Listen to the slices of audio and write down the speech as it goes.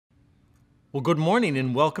Well, good morning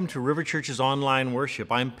and welcome to River Church's online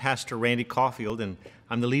worship. I'm Pastor Randy Cawlfield and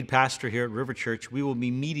I'm the lead pastor here at River Church. We will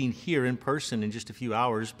be meeting here in person in just a few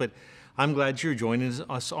hours, but I'm glad you're joining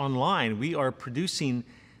us online. We are producing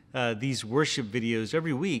these worship videos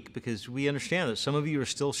every week because we understand that some of you are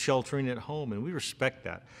still sheltering at home, and we respect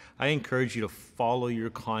that. I encourage you to follow your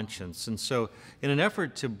conscience. And so in an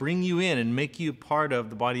effort to bring you in and make you part of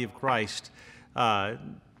the body of Christ,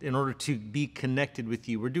 in order to be connected with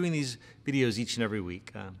you, we're doing these videos each and every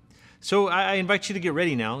week. So I invite you to get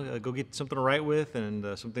ready now. Go get something to write with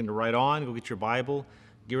and something to write on. Go get your Bible.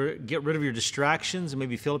 Get rid of your distractions and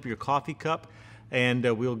maybe fill up your coffee cup. And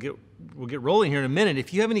we'll get rolling here in a minute.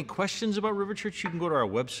 If you have any questions about River Church, you can go to our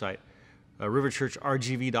website,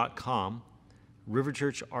 riverchurchrgv.com,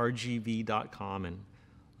 riverchurchrgv.com,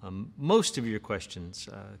 and most of your questions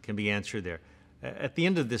can be answered there. At the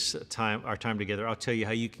end of this time, our time together, I'll tell you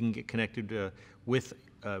how you can get connected with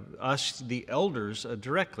us, the elders,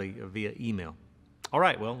 directly via email. All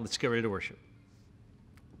right, well, let's get ready to worship.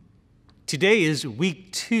 Today is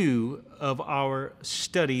week 2 of our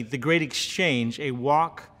study, The Great Exchange, a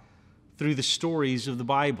walk through the stories of the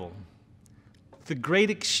Bible. The Great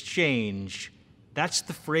Exchange, that's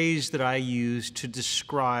the phrase that I use to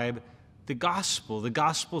describe the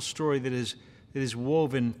gospel story that is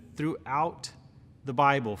woven throughout the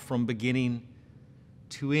Bible from beginning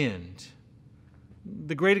to end.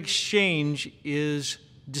 The Great Exchange is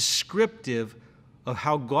descriptive of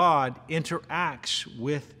how God interacts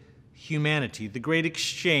with humanity. The Great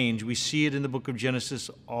Exchange, we see it in the book of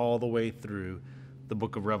Genesis all the way through the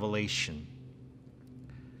book of Revelation.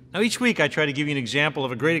 Now, each week I try to give you an example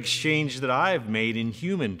of a great exchange that I've made in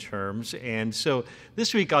human terms. And so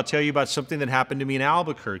this week I'll tell you about something that happened to me in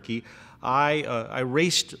Albuquerque. I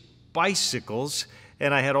raced bicycles,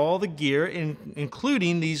 and I had all the gear,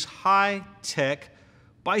 including these high-tech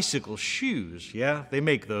bicycle shoes. Yeah, they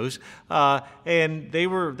make those, and they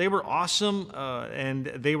were awesome, and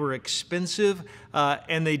they were expensive,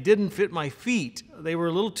 and they didn't fit my feet. They were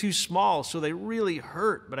a little too small, so they really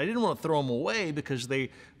hurt. But I didn't want to throw them away because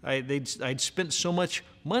I'd spent so much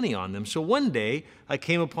money on them. So one day I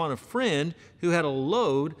came upon a friend who had a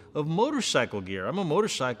load of motorcycle gear. I'm a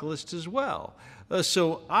motorcyclist as well.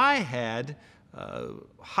 So I had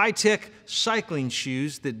high-tech cycling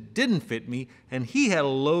shoes that didn't fit me, and he had a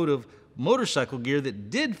load of motorcycle gear that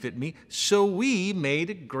did fit me, so we made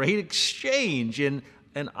a great exchange, and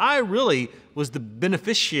I really was the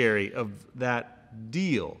beneficiary of that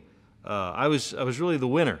deal. I was really the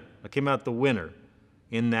winner. I came out the winner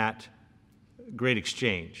in that great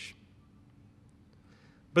exchange.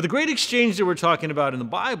 But the great exchange that we're talking about in the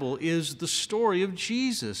Bible is the story of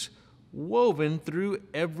Jesus, woven through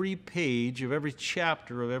every page of every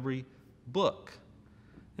chapter of every book.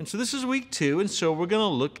 And so this is week 2, and so we're going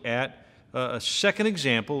to look at a second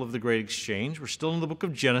example of the Great Exchange. We're still in the book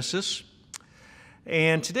of Genesis,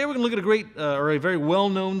 and today we're going to look at a very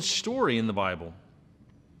well-known story in the Bible.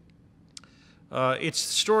 It's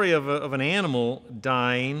the story of an animal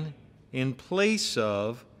dying in place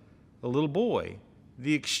of a little boy,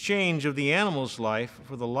 the exchange of the animal's life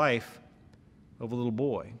for the life of a little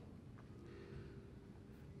boy.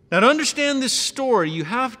 Now, to understand this story, you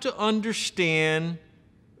have to understand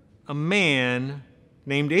a man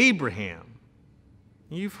named Abraham.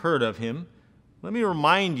 You've heard of him. Let me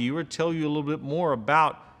remind you or tell you a little bit more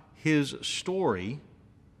about his story.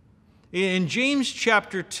 In James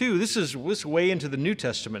chapter 2, this is way into the New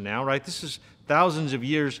Testament now, right? This is thousands of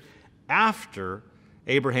years after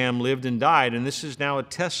Abraham lived and died, and this is now a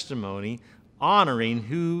testimony honoring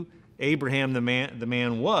who Abraham the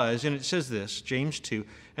man was. And it says this, James 2,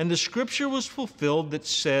 "And the scripture was fulfilled that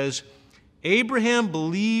says, Abraham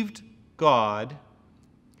believed God,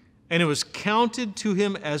 and it was counted to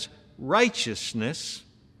him as righteousness,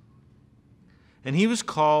 and he was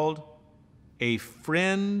called a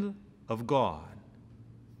friend of God."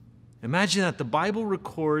 Imagine that. The Bible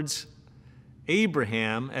records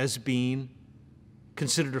Abraham as being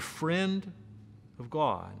considered a friend of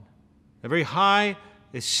God, a very high,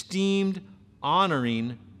 esteemed,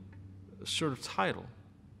 honoring sort of title.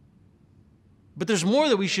 But there's more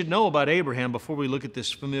that we should know about Abraham before we look at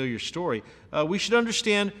this familiar story. We should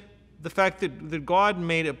understand the fact that God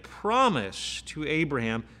made a promise to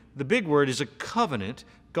Abraham. The big word is a covenant.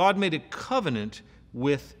 God made a covenant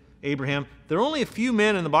with Abraham. There are only a few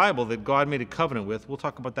men in the Bible that God made a covenant with. We'll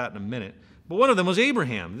talk about that in a minute. But one of them was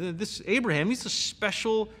Abraham. This Abraham, he's a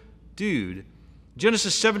special dude.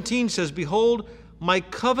 Genesis 17 says, "Behold, my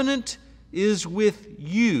covenant is with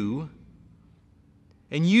you,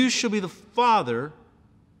 and you shall be the father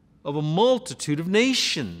of a multitude of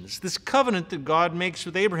nations. This covenant that God makes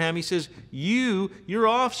with Abraham, he says, your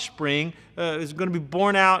offspring is going to be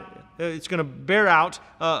born out, it's going to bear out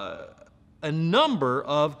a number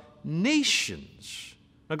of nations.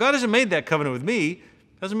 Now, God hasn't made that covenant with me,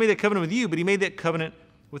 hasn't made that covenant with you, but he made that covenant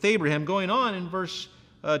with Abraham. Going on in verse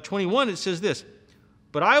 21, it says this,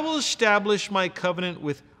 "But I will establish my covenant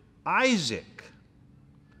with Isaac,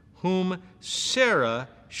 whom Sarah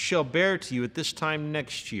shall bear to you at this time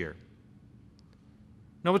next year."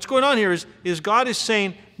 Now what's going on here is God is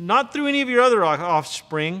saying, not through any of your other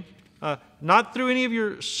offspring, not through any of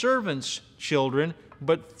your servants' children,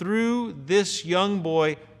 but through this young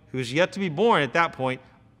boy who is yet to be born at that point,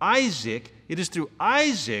 Isaac. It is through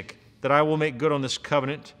Isaac that I will make good on this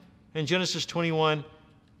covenant. And Genesis 21,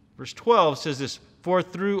 verse 12 says this, "For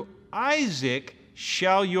through Isaac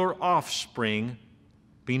shall your offspring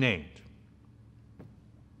be named."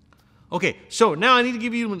 Okay, so now I need to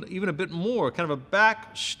give you even a bit more, kind of a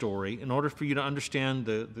backstory, in order for you to understand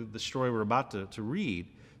the story we're about to read.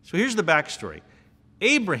 So here's the backstory.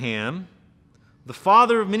 Abraham, the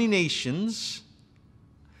father of many nations,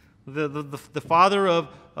 the father of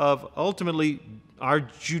ultimately our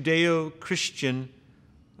Judeo-Christian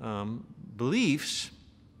beliefs,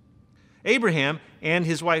 Abraham and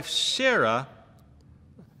his wife Sarah,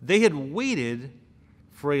 they had waited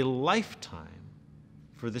for a lifetime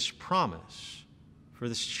for this promise, for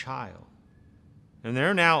this child. And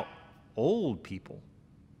they're now old people.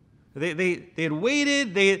 They had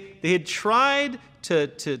waited, they had tried to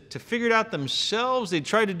figure it out themselves. They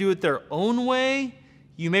tried to do it their own way.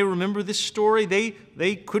 You may remember this story.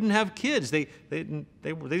 They couldn't have kids. They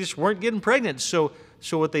just weren't getting pregnant. So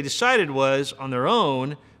what they decided was, on their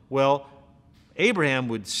own, well, Abraham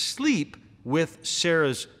would sleep with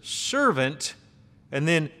Sarah's servant, and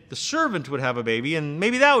then the servant would have a baby, and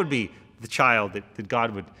maybe that would be the child that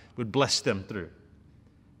God would bless them through.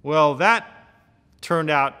 Well, that turned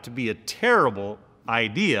out to be a terrible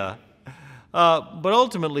idea, but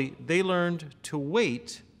ultimately they learned to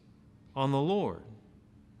wait on the Lord.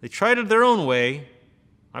 They tried it their own way.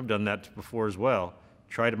 I've done that before as well,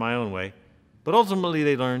 tried it my own way. But ultimately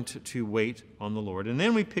they learned to wait on the Lord. And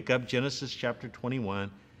then we pick up Genesis chapter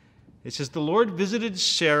 21. It says, "The Lord visited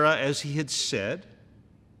Sarah as he had said,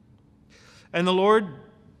 and the Lord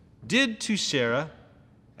did to Sarah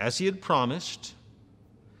as he had promised.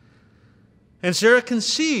 And Sarah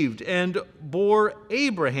conceived and bore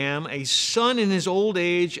Abraham a son in his old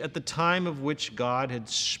age at the time of which God had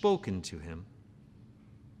spoken to him.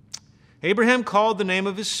 Abraham called the name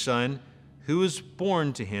of his son, who was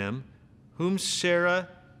born to him, whom Sarah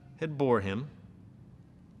had bore him,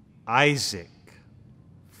 Isaac."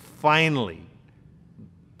 Finally,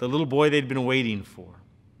 the little boy they'd been waiting for.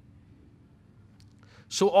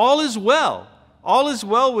 So all is well. All is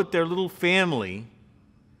well with their little family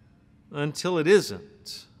until it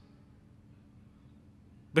isn't.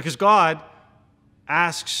 Because God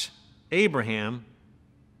asks Abraham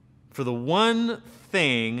for the one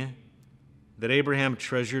thing that Abraham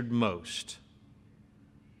treasured most.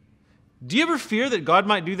 Do you ever fear that God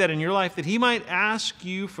might do that in your life, that he might ask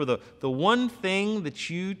you for the one thing that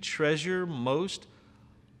you treasure most?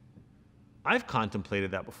 I've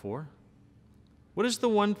contemplated that before. What is the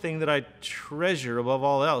one thing that I treasure above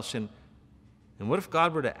all else? And what if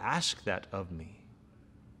God were to ask that of me?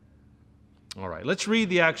 All right, let's read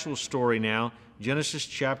the actual story now. Genesis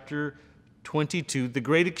chapter 22, the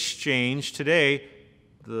great exchange. Today,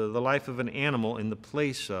 the life of an animal in the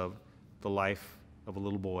place of the life of a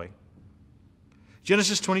little boy.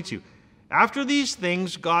 Genesis 22. "After these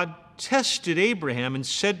things, God tested Abraham and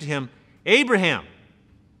said to him, 'Abraham.'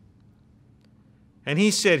 And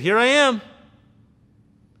he said, 'Here I am.'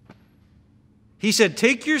 He said,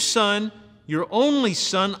 'Take your son, your only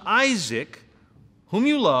son Isaac, whom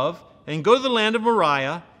you love, and go to the land of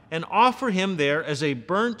Moriah and offer him there as a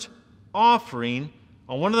burnt offering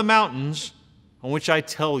on one of the mountains on which I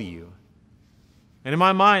tell you.' And in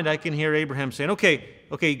my mind, I can hear Abraham saying,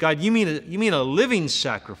 Okay, God, you mean a living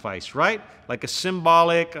sacrifice, right? Like a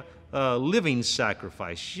symbolic living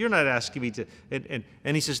sacrifice. You're not asking me to..."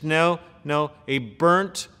 And he says, no, a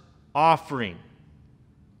burnt offering.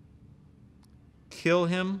 Kill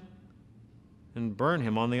him and burn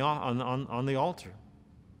him on the altar.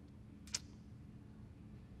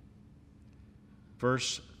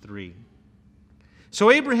 Verse 3.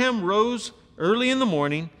 "So Abraham rose early in the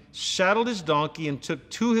morning, saddled his donkey, and took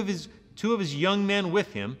two of his young men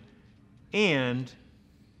with him, and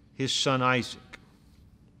his son Isaac.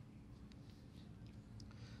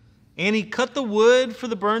 And he cut the wood for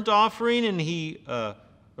the burnt offering, and he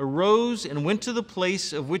arose and went to the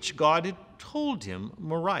place of which God had told him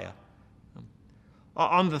Moriah.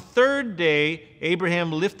 On the third day,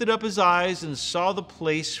 Abraham lifted up his eyes and saw the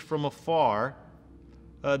place from afar.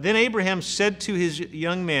 Then Abraham said to his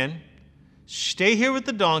young men, "Stay here with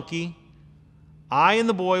the donkey. I and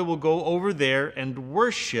the boy will go over there and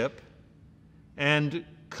worship and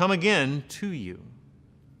come again to you."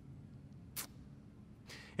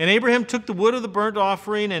 And Abraham took the wood of the burnt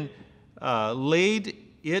offering and laid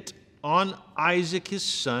it on Isaac his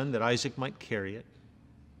son, that Isaac might carry it.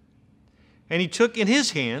 And he took in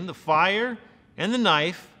his hand the fire and the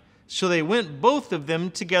knife. So they went both of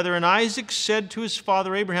them together. And Isaac said to his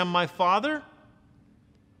father Abraham, "My father?"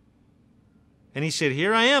 And he said,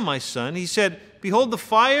 "Here I am, my son." He said, "Behold the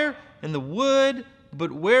fire and the wood,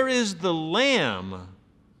 but where is the lamb?"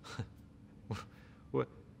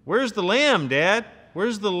 "Where's the lamb, Dad?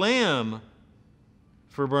 Where's the lamb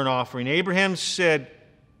for burnt offering?" Abraham said,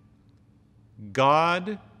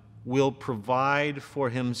 "God will provide for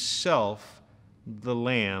himself the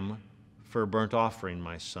lamb for a burnt offering,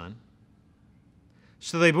 my son."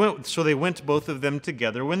 So they went both of them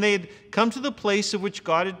together. When they had come to the place of which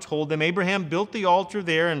God had told them, Abraham built the altar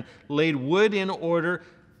there and laid wood in order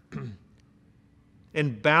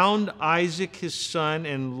and bound Isaac his son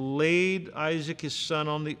and laid Isaac his son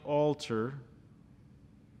on the altar.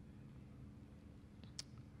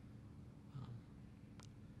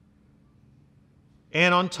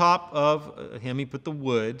 And on top of him, he put the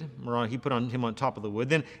wood, or he put him on top of the wood.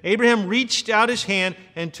 Then Abraham reached out his hand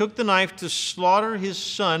and took the knife to slaughter his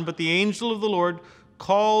son. But the angel of the Lord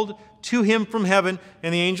called to him from heaven,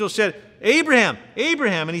 and the angel said, "Abraham,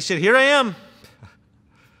 Abraham." And he said, "Here I am."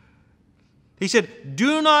 He said,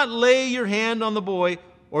 "Do not lay your hand on the boy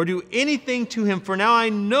or do anything to him, for now I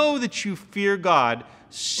know that you fear God,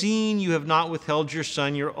 seeing you have not withheld your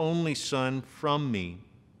son, your only son, from me."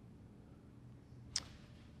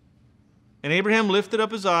 And Abraham lifted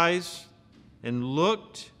up his eyes and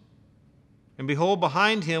looked, and behold,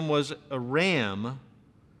 behind him was a ram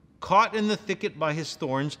caught in the thicket by his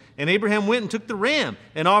thorns. And Abraham went and took the ram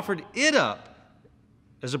and offered it up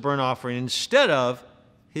as a burnt offering instead of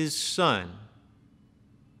his son,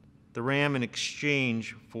 the ram in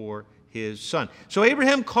exchange for his son. So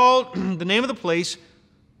Abraham called the name of the place,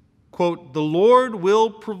 quote, "The Lord will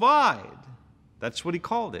provide." That's what he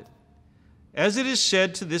called it. As it is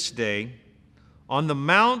said to this day, "On the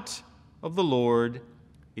mount of the Lord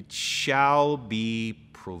it shall be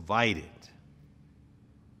provided."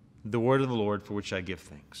 The word of the Lord, for which I give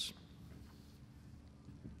thanks.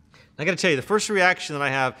 I got to tell you, the first reaction that I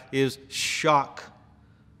have is shock.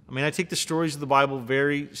 I mean, I take the stories of the Bible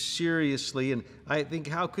very seriously, and I think,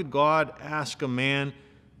 how could God ask a man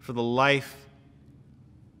for the life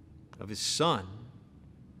of his son?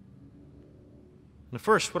 And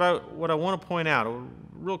first, what I want to point out, a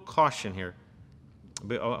real caution here.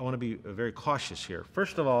 I want to be very cautious here.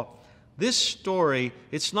 First of all, this story,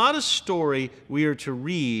 it's not a story we are to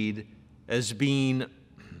read as being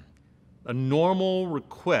a normal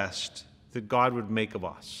request that God would make of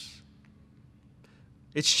us.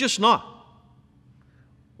 It's just not.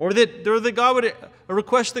 Or that a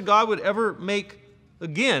request that God would ever make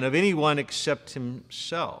again of anyone except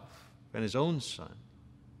himself and his own son.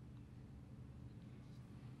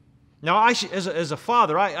 Now, as a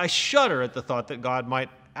father, I shudder at the thought that God might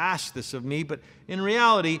ask this of me, but in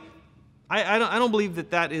reality, I don't believe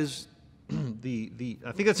that is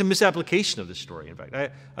I think that's a misapplication of this story, in fact.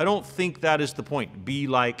 I don't think that is the point. Be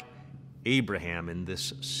like Abraham in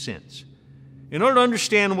this sense. In order to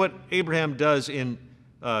understand what Abraham does in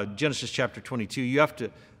Genesis chapter 22, you have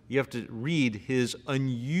to read his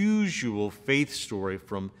unusual faith story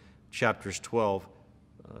from chapters 12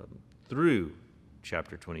 through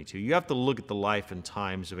chapter 22. You have to look at the life and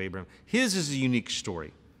times of Abraham. His is a unique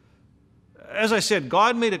story. As I said,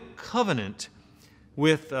 God made a covenant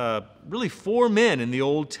with really four men in the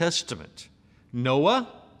Old Testament: Noah,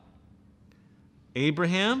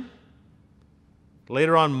 Abraham,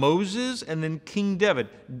 later on Moses, and then King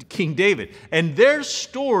David. And their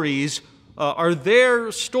stories are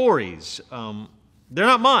their stories. They're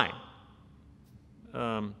not mine.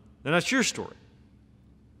 They're not your story.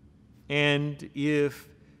 And if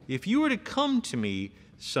you were to come to me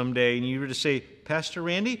someday and you were to say, "Pastor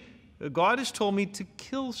Randy, God has told me to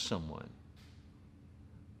kill someone,"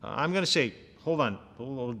 I'm going to say, hold on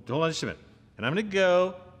just a minute. And I'm going to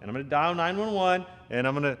go and I'm going to dial 911 and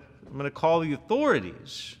I'm going to call the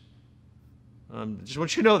authorities. Just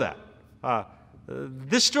want you to know that.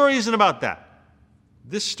 This story isn't about that.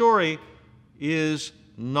 This story is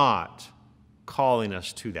not calling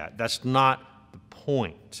us to that. That's not the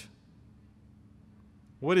point.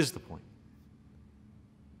 What is the point?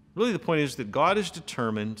 Really, the point is that God is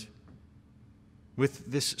determined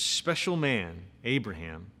with this special man,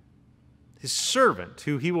 Abraham, his servant,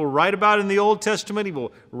 who he will write about in the Old Testament, he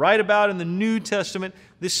will write about in the New Testament,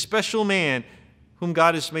 this special man whom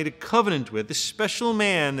God has made a covenant with, this special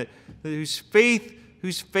man whose faith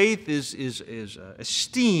is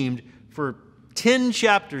esteemed for 10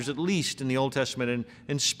 chapters at least in the Old Testament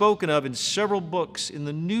and spoken of in several books in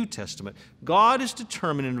the New Testament. God is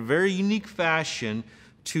determined in a very unique fashion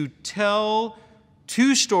to tell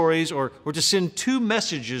two stories, or to send two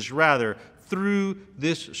messages, rather, through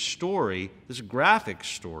this story, this graphic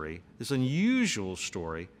story, this unusual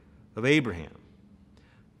story of Abraham.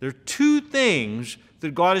 There are two things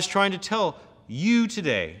that God is trying to tell you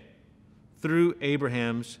today through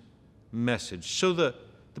Abraham's message. So the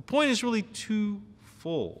point is really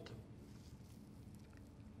twofold.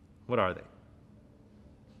 What are they?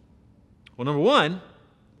 Well, number one,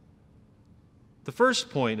 the first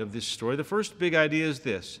point of this story, the first big idea is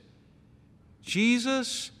this: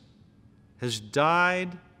 Jesus has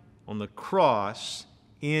died on the cross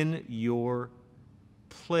in your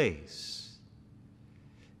place.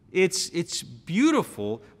 It's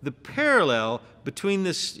beautiful, the parallel between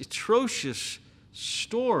this atrocious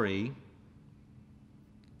story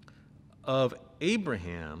of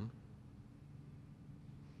Abraham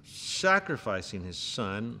sacrificing his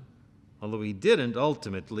son, although he didn't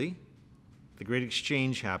ultimately. The great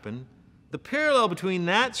exchange happened. The parallel between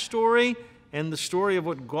that story and the story of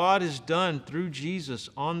what God has done through Jesus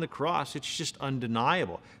on the cross, it's just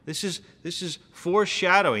undeniable. This is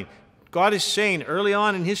foreshadowing. God is saying early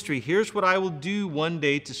on in history, here's what I will do one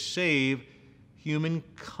day to save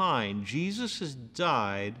humankind. Jesus has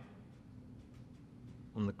died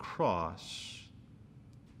on the cross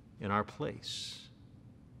in our place.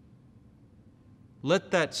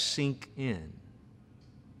 Let that sink in.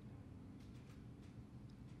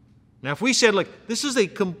 Now, if we said, look, this is a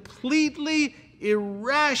completely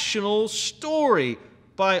irrational story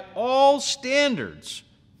by all standards,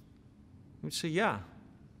 we'd say, yeah.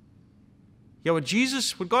 Yeah,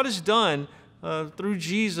 what God has done through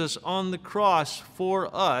Jesus on the cross for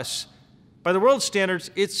us, by the world's standards,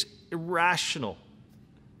 it's irrational.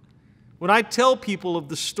 When I tell people of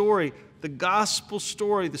the story, the gospel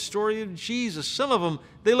story, the story of Jesus, some of them,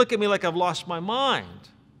 they look at me like I've lost my mind.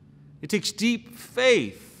 It takes deep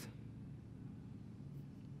faith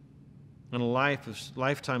and a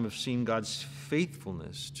lifetime of seeing God's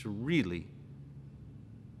faithfulness to really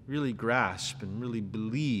grasp and really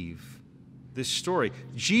believe this story.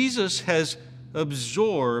 Jesus has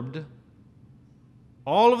absorbed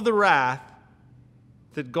all of the wrath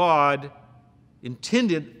that God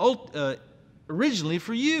intended originally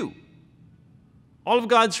for you. All of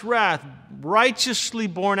God's wrath righteously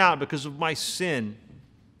borne out because of my sin,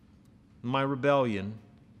 my rebellion.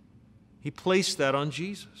 He placed that on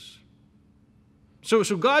Jesus. So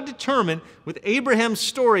God determined, with Abraham's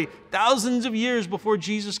story, thousands of years before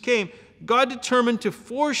Jesus came, God determined to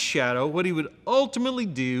foreshadow what he would ultimately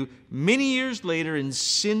do many years later in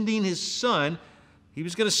sending his son. He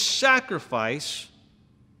was going to sacrifice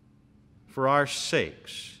for our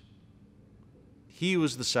sakes. He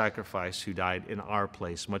was the sacrifice who died in our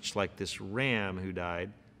place, much like this ram who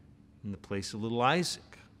died in the place of little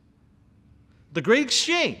Isaac. The great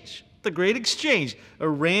exchange. A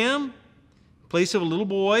ram in place of a little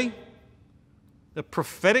boy, a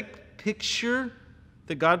prophetic picture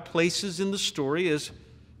that God places in the story as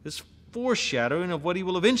foreshadowing of what he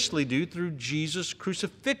will eventually do through Jesus'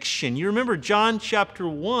 crucifixion. You remember John chapter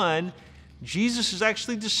 1, Jesus is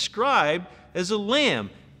actually described as a lamb.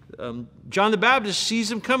 John the Baptist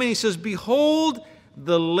sees him coming. He says, "Behold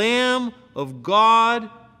the Lamb of God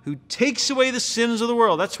who takes away the sins of the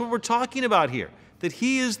world." That's what we're talking about here, that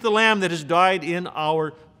he is the Lamb that has died in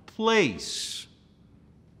our place.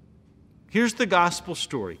 Here's the gospel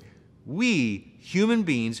story. We, human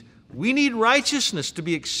beings, we need righteousness to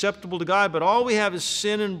be acceptable to God, but all we have is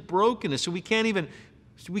sin and brokenness, so we can't even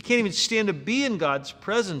stand to be in God's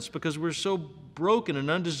presence because we're so broken and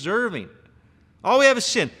undeserving. All we have is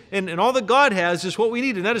sin, and all that God has is what we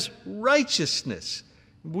need, and that is righteousness.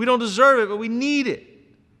 We don't deserve it, but we need it.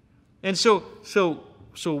 And so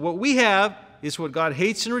what we have is what God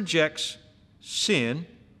hates and rejects, sin.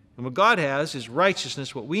 And what God has is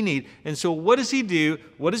righteousness, what we need. And so what does he do?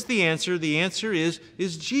 What is the answer? The answer is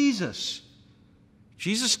Jesus.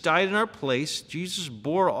 Jesus died in our place. Jesus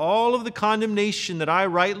bore all of the condemnation that I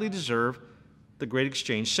rightly deserve, the great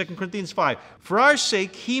exchange. 2 Corinthians 5. For our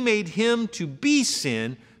sake he made him to be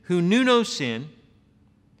sin who knew no sin,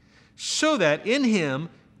 so that in him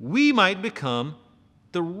we might become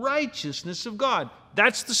the righteousness of God.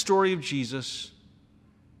 That's the story of Jesus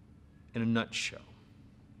in a nutshell.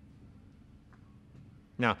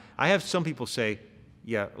 Now, I have some people say,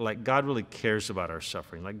 yeah, like God really cares about our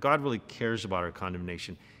suffering. Like God really cares about our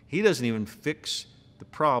condemnation. He doesn't even fix the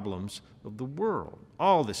problems of the world.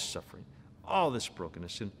 All this suffering, all this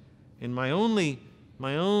brokenness. And my only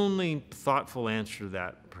thoughtful answer to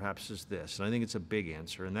that perhaps is this, and I think it's a big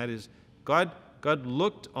answer, and that is God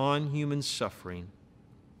looked on human suffering,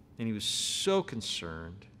 and he was so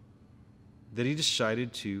concerned that he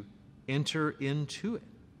decided to enter into it,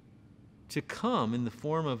 to come in the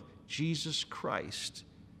form of Jesus Christ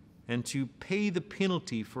and to pay the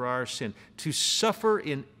penalty for our sin, to suffer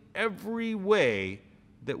in every way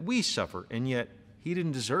that we suffer, and yet he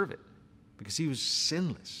didn't deserve it because he was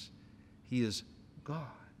sinless. He is God.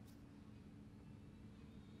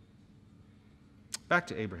 Back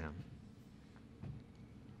to Abraham.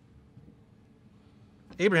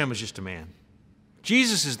 Abraham was just a man.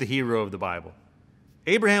 Jesus is the hero of the Bible.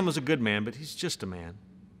 Abraham was a good man, but he's just a man.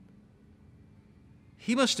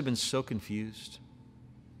 He must have been so confused.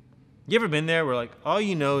 You ever been there where like all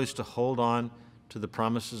you know is to hold on to the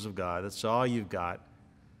promises of God? That's all you've got,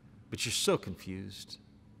 but you're so confused.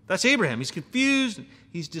 That's Abraham. He's confused.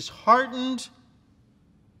 He's disheartened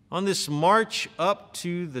on this march up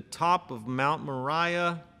to the top of Mount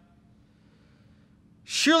Moriah.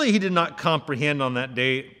 Surely he did not comprehend on that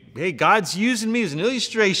day, hey, God's using me as an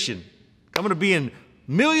illustration. I'm going to be in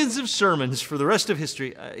millions of sermons for the rest of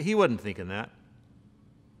history. He wasn't thinking that.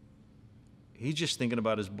 He's just thinking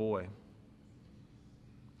about his boy.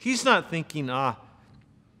 He's not thinking,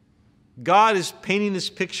 God is painting this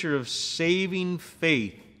picture of saving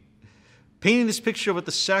faith, painting this picture of what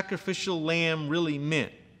the sacrificial lamb really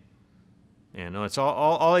meant. And no, it's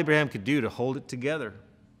all Abraham could do to hold it together.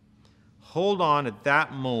 Hold on at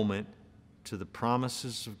that moment to the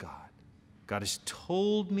promises of God. God has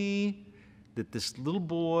told me that this little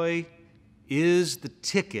boy is the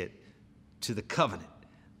ticket to the covenant.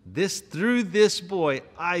 Through this boy,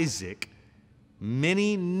 Isaac,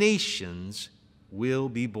 many nations will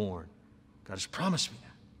be born. God has promised me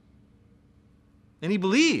that. And he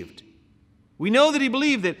believed. We know that he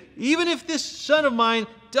believed that even if this son of mine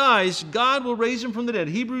dies, God will raise him from the dead.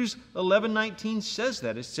 Hebrews 11:19 says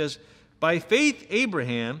that. It says, by faith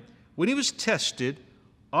Abraham, when he was tested,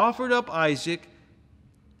 offered up Isaac,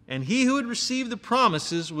 and he who had received the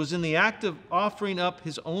promises was in the act of offering up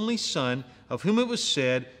his only son, of whom it was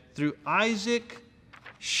said, through Isaac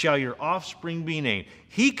shall your offspring be named.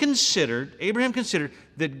 Abraham considered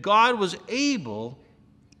that God was able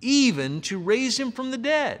even to raise him from the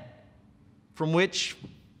dead, from which,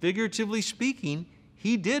 figuratively speaking,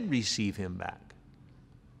 he did receive him back.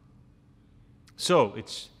 So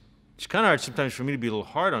it's kind of hard sometimes for me to be a little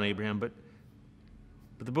hard on Abraham, but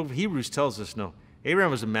the book of Hebrews tells us, no,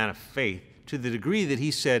 Abraham was a man of faith to the degree that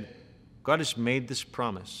he said, God has made this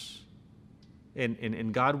promise.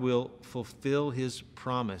 And God will fulfill his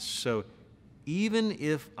promise. So even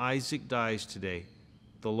if Isaac dies today,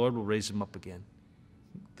 the Lord will raise him up again.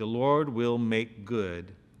 The Lord will make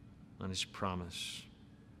good on his promise.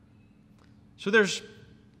 So there's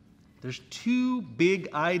two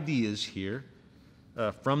big ideas here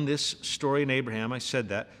from this story in Abraham. I said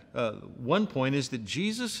that. One point is that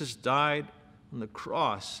Jesus has died on the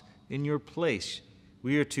cross in your place.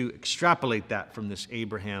 We are to extrapolate that from this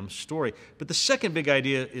Abraham story. But the second big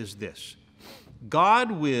idea is this. God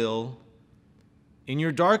will, in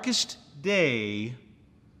your darkest day,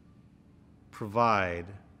 provide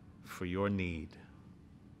for your need.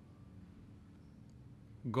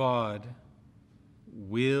 God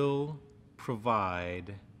will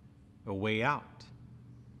provide a way out.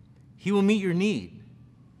 He will meet your need.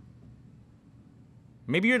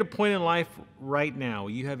 Maybe you're at a point in life right now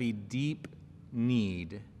where you have a deep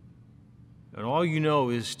need, and all you know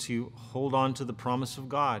is to hold on to the promise of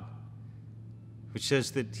God, which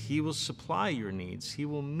says that he will supply your needs. He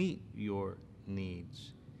will meet your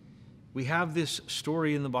needs. We have this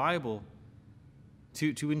story in the Bible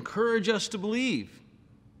to encourage us to believe.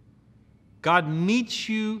 God meets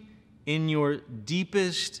you in your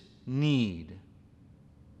deepest need.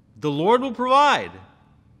 The Lord will provide.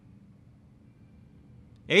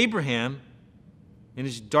 Abraham, in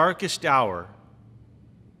his darkest hour,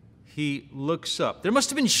 he looks up. There must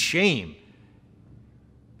have been shame.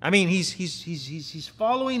 I mean, he's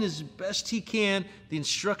following as best he can the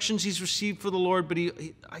instructions he's received for the Lord, but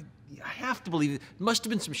I have to believe it must have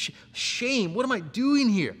been some shame. What am I doing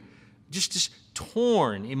here? Just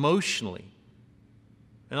torn emotionally.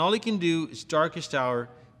 And all he can do is darkest hour,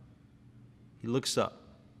 he looks up.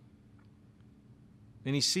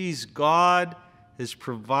 And he sees God has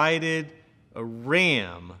provided a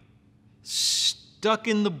ram stuck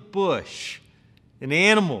in the bush, an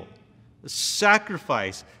animal, a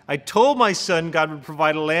sacrifice. I told my son God would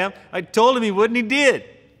provide a lamb. I told him he would, and he did.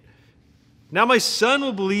 Now my son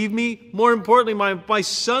will believe me. More importantly, my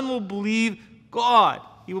son will believe God.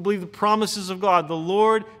 He will believe the promises of God. The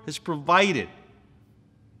Lord has provided.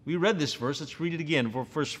 We read this verse. Let's read it again.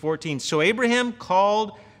 Verse 14. So Abraham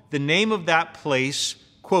called the name of that place,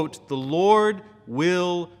 quote, the Lord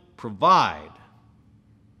will provide.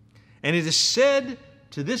 And it is said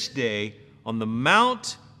to this day, on the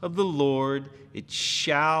mount of the Lord it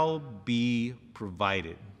shall be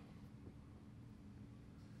provided.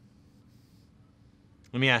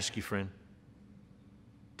 Let me ask you, friend,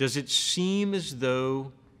 does it seem as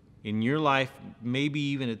though in your life, maybe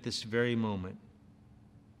even at this very moment,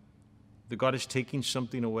 that God is taking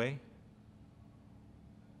something away?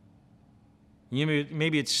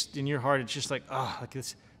 Maybe it's in your heart, it's just like,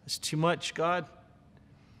 it's too much, God.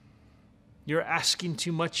 You're asking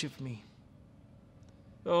too much of me.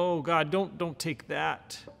 Oh, God, don't take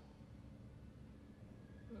that.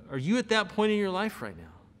 Are you at that point in your life right now?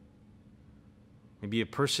 Maybe a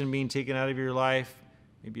person being taken out of your life,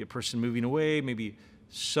 maybe a person moving away, maybe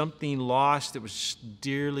something lost that was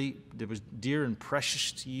dear and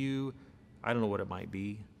precious to you. I don't know what it might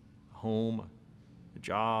be. A home, a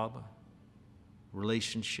job, a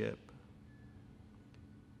relationship.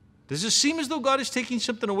 Does it seem as though God is taking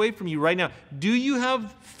something away from you right now? Do you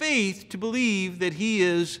have faith to believe that He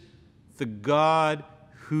is the God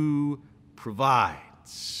who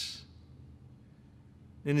provides?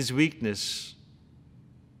 In his weakness,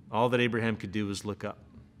 all that Abraham could do was look up.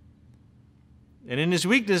 And in his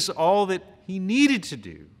weakness, all that he needed to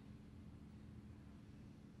do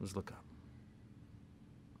was look up.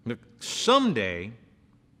 Look, someday,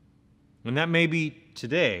 and that may be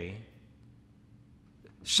today,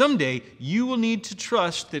 someday you will need to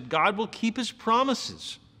trust that God will keep His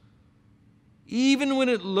promises, even when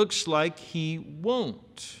it looks like He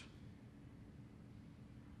won't.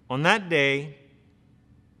 On that day,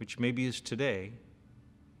 which maybe is today,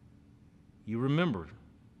 you remember,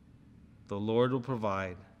 the Lord will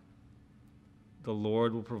provide. The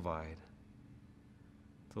Lord will provide.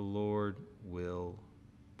 The Lord will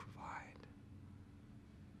provide.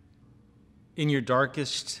 In your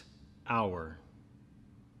darkest hour,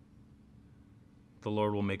 the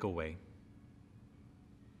Lord will make a way.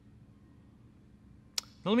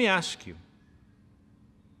 Now let me ask you,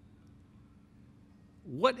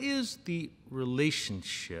 what is the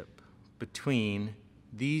relationship between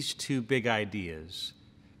these two big ideas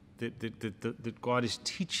that God is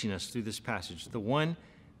teaching us through this passage? The one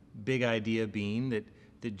big idea being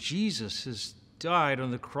that Jesus has died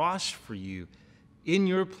on the cross for you in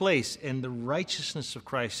your place, and the righteousness of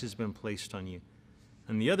Christ has been placed on you.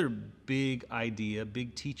 And the other big idea,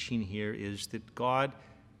 big teaching here is that God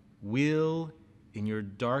will, in your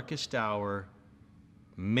darkest hour,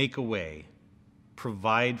 make a way,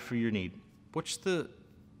 provide for your need. What's the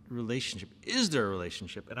relationship? Is there a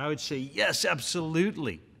relationship? And I would say yes,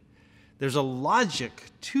 absolutely. There's a logic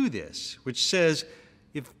to this, which says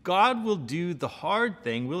if God will do the hard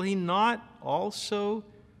thing, will He not also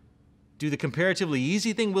do the comparatively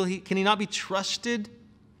easy thing? Can He not be trusted?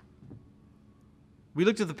 We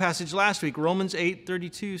looked at the passage last week. Romans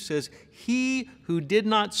 8:32 says, He who did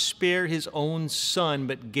not spare His own Son,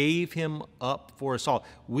 but gave Him up for us all,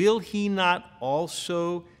 will He not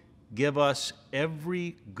also give us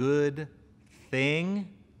every good thing?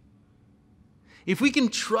 If we can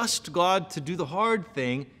trust God to do the hard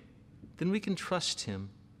thing, then we can trust Him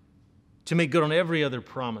to make good on every other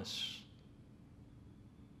promise.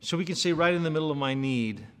 So we can say right in the middle of my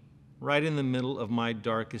need, right in the middle of my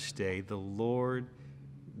darkest day, the Lord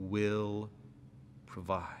will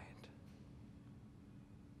provide.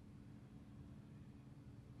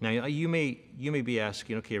 Now, you may be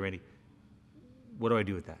asking, okay, Randy, what do I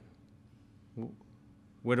do with that?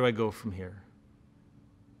 Where do I go from here?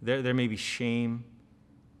 There may be shame.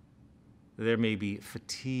 There may be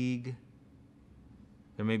fatigue.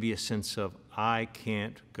 There may be a sense of, I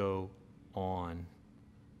can't go on.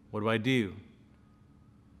 What do?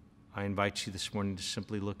 I invite you this morning to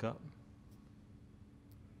simply look up.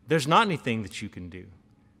 There's not anything that you can do.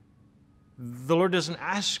 The Lord doesn't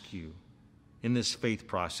ask you in this faith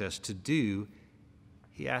process to do.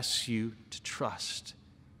 He asks you to trust,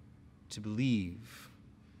 to believe.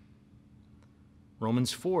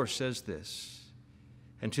 Romans 4 says this,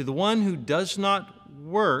 and to the one who does not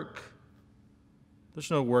work,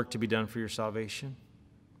 there's no work to be done for your salvation.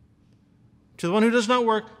 To the one who does not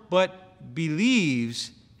work, but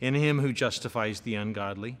believes in Him who justifies the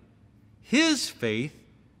ungodly, his faith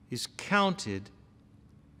is counted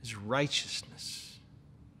as righteousness.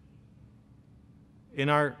 in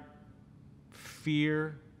our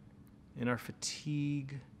fear, in our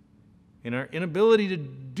fatigue, in our inability to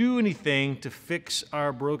do anything to fix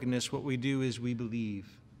our brokenness, what we do is we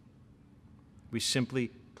believe. We simply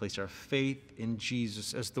place our faith in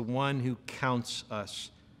Jesus as the one who counts us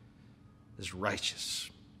as righteous.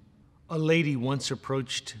 A lady once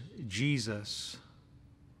approached Jesus.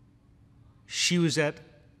 She was at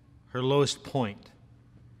her lowest point.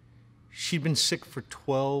 She'd been sick for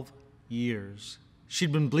 12 years.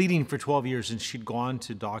 She'd been bleeding for 12 years, and she'd gone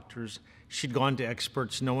to doctors. She'd gone to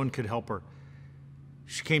experts. No one could help her.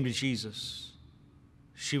 She came to Jesus.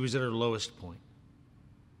 She was at her lowest point.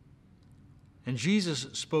 And Jesus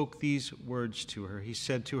spoke these words to her. He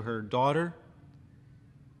said to her, "Daughter,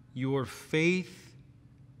 your faith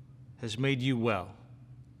has made you well.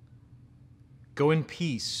 Go in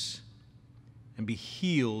peace and be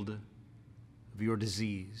healed of your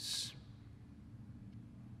disease."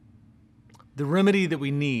 The remedy that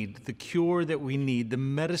we need, the cure that we need, the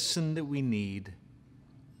medicine that we need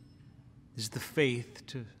is the faith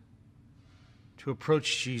to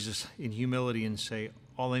approach Jesus in humility and say,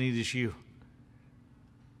 all I need is you.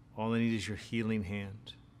 All I need is your healing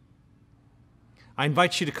hand. I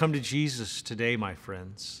invite you to come to Jesus today, my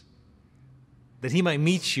friends, that he might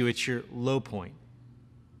meet you at your low point,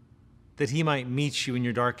 that he might meet you in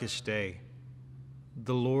your darkest day.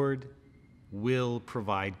 The Lord will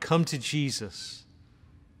provide. Come to Jesus.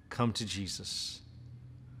 Come to Jesus.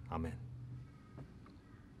 Amen.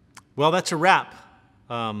 Well, that's a wrap.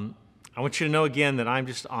 I want you to know again that I'm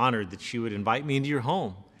just honored that you would invite me into your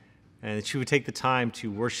home and that you would take the time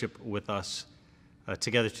to worship with us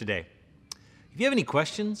together today. If you have any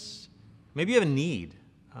questions, maybe you have a need,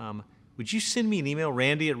 would you send me an email,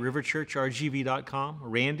 randy@riverchurchrgv.com,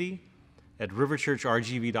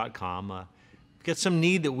 randy@riverchurchrgv.com. If you've got some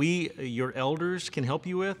need that we, your elders, can help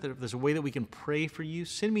you with, if there's a way that we can pray for you,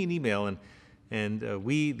 send me an email, and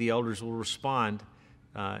we, the elders, will respond,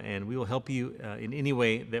 and we will help you in any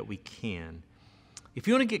way that we can. If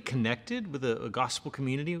you want to get connected with a gospel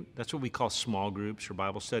community, that's what we call small groups or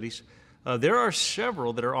Bible studies. There are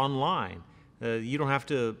several that are online. You don't have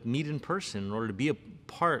to meet in person in order to be a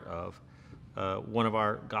part of one of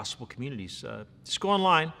our gospel communities. Just go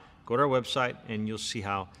online, go to our website, and you'll see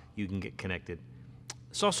how you can get connected.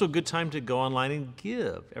 It's also a good time to go online and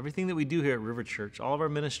give. Everything that we do here at River Church, all of our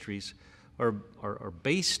ministries are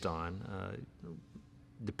based on,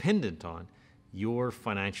 dependent on your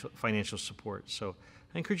financial support. So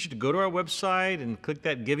I encourage you to go to our website and click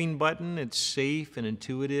that giving button. It's safe and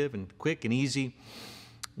intuitive and quick and easy.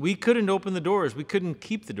 We couldn't open the doors. We couldn't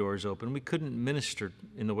keep the doors open. We couldn't minister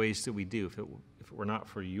in the ways that we do if it were not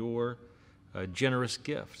for your generous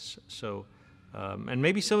gifts. So, and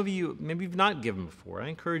maybe some of you, maybe you've not given before.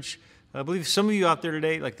 I believe some of you out there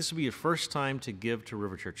today, like this will be your first time to give to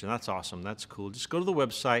River Church, and that's awesome. That's cool. Just go to the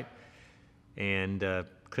website and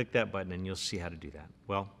click that button, and you'll see how to do that.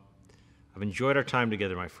 Well, I've enjoyed our time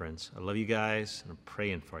together, my friends. I love you guys, and I'm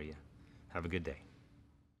praying for you. Have a good day.